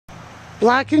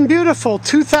Black and beautiful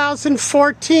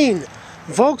 2014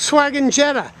 Volkswagen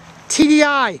Jetta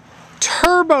TDI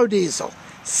turbo diesel,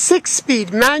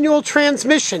 6-speed manual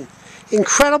transmission.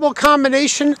 Incredible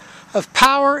combination of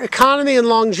power, economy, and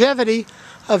longevity.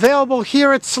 Available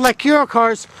here at Select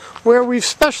Eurocars, where we've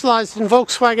specialized in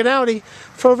Volkswagen Audi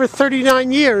for over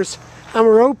 39 years, and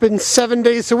we're open 7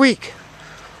 days a week.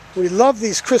 We love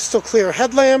these crystal clear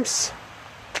headlamps,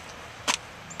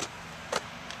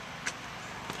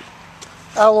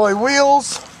 alloy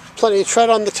wheels, plenty of tread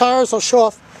on the tires. I'll show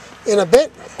off in a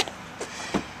bit.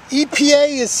 EPA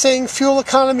is saying fuel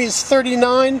economy is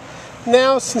 39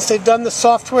 now, since they've done the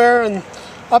software and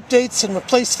updates and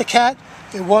replaced the CAT.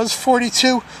 It was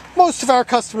 42. Most of our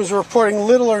customers are reporting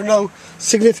little or no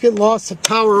significant loss of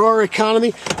power or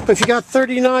economy, but if you got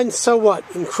 39, so what?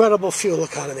 Incredible fuel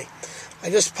economy. I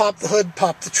just popped the hood,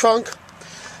 popped the trunk,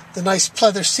 the nice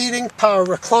pleather seating, power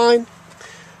recline,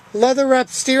 leather wrapped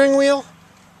steering wheel.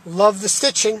 Love the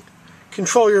stitching.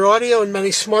 Control your audio and many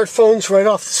smartphones right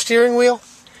off the steering wheel.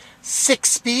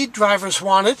 6-speed, drivers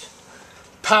wanted.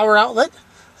 Power outlet,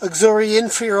 auxiliary in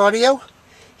for your audio.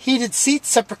 Heated seats,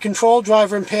 separate control,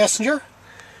 driver and passenger.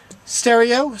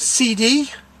 Stereo, CD,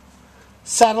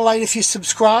 satellite if you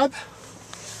subscribe.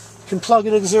 You can plug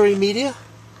in auxiliary media.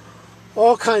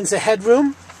 All kinds of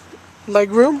headroom, leg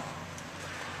room.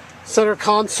 Center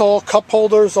console, cup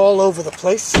holders all over the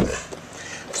place.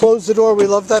 Close the door, we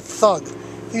love that thug.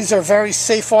 These are very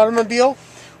safe automobile.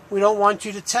 We don't want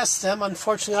you to test them.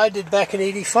 Unfortunately, I did back in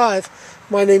 '85.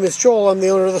 My name is Joel, I'm the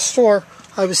owner of the store.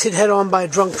 I was hit head on by a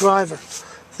drunk driver.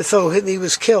 The fellow who hit me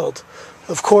was killed.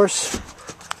 Of course,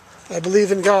 I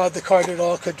believe in God, the car did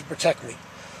all it could to protect me.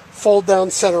 Fold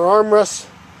down center armrest,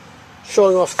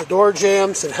 showing off the door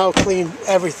jambs and how clean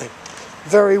everything.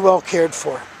 Very well cared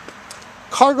for.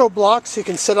 Cargo blocks, you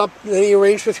can set up any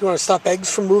arrangement if you want to stop eggs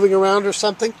from moving around or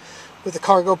something with the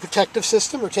cargo protective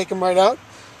system, or take them right out.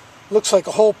 Looks like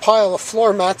a whole pile of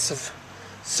floor mats of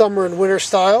summer and winter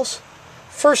styles.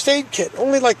 First aid kit,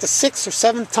 only like the 6th or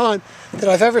 7th time that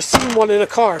I've ever seen one in a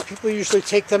car. People usually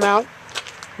take them out.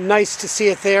 Nice to see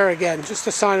it there again, just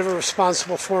a sign of a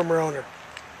responsible former owner.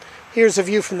 Here's a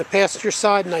view from the passenger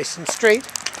side, nice and straight.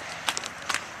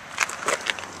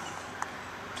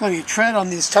 Plenty of tread on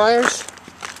these tires.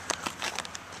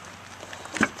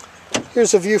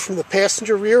 Here's a view from the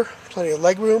passenger rear, plenty of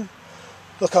leg room.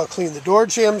 Look how clean the door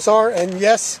jambs are, and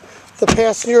yes, the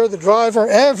passenger, the driver,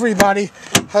 everybody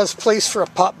has place for a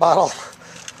pop bottle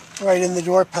right in the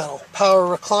door panel. Power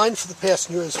recline for the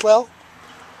passenger as well.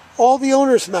 All the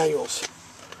owner's manuals.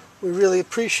 We really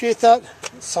appreciate that.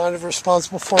 Sign of a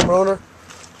responsible former owner.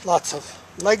 Lots of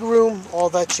leg room, all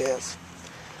that jazz.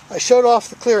 I showed off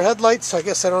the clear headlights, so I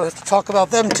guess I don't have to talk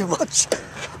about them too much.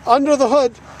 Under the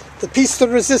hood, the piece de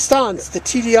resistance, the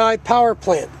TDI power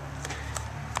plant.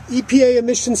 EPA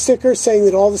emission sticker saying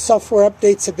that all the software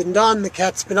updates have been done, the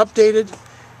CAT's been updated,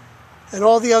 and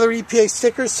all the other EPA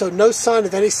stickers, so no sign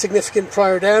of any significant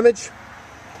prior damage.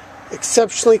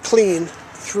 Exceptionally clean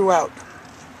throughout.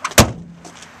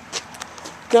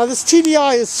 Now this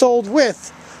TDI is sold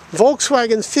with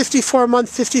Volkswagen's 54-month,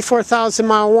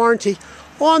 54,000-mile warranty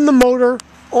on the motor,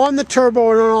 on the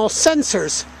turbo, and on all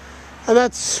sensors. And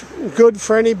that's good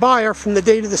for any buyer from the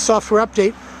date of the software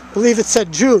update. I believe it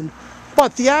said June.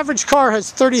 But the average car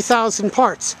has 30,000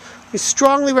 parts. We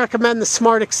strongly recommend the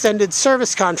Smart Extended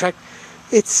Service Contract.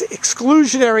 It's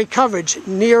exclusionary coverage,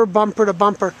 near bumper to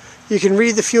bumper. You can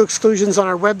read the few exclusions on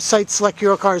our website,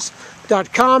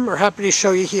 selecteurocars.com. We're happy to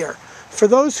show you here. For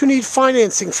those who need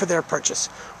financing for their purchase,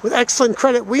 with excellent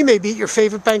credit, we may beat your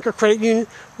favorite bank or credit union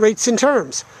rates and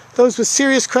terms. Those with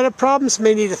serious credit problems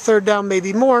may need a third down,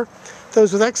 maybe more.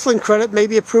 Those with excellent credit may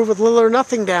be approved with little or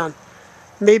nothing down.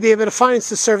 May be able to finance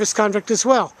the service contract as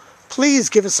well. Please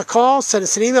give us a call, send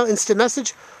us an email, instant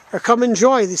message, or come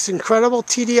enjoy this incredible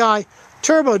TDI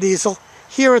turbo diesel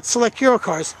here at Select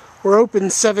Eurocars. We're open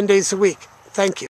 7 days a week. Thank you.